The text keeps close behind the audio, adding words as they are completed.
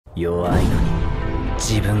弱いのに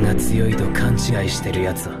自分が強いと勘違いしてる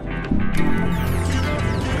やつは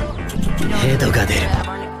ヘドが出る。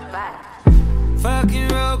Fucking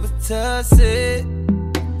Robitussin.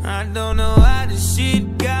 I don't know why this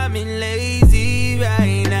shit got me lazy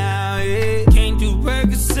right now. Yeah. Can't do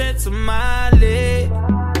Percocets on my leg.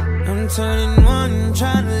 I'm turning one,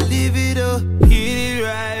 trying to live it up, hit it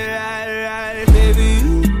right, baby.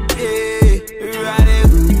 Yeah, right it,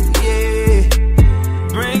 yeah.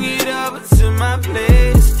 Bring it over to my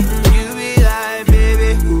place. You be like,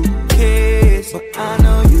 baby, who cares? But I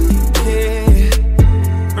know you care.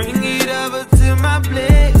 Bring it over to my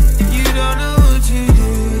place. You don't know what you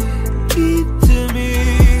did to me.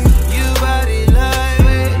 Your body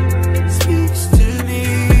lightweight speaks to me.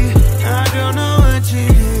 I don't know what you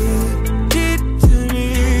did to me.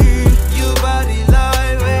 Your body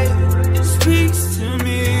lightweight speaks to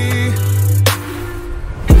me.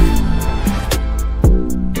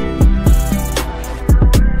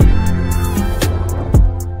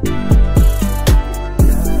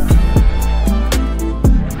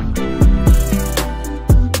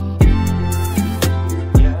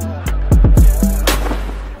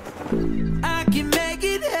 I can make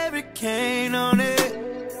it hurricane on it.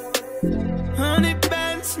 100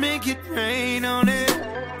 bands make it rain on it.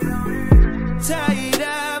 Tell you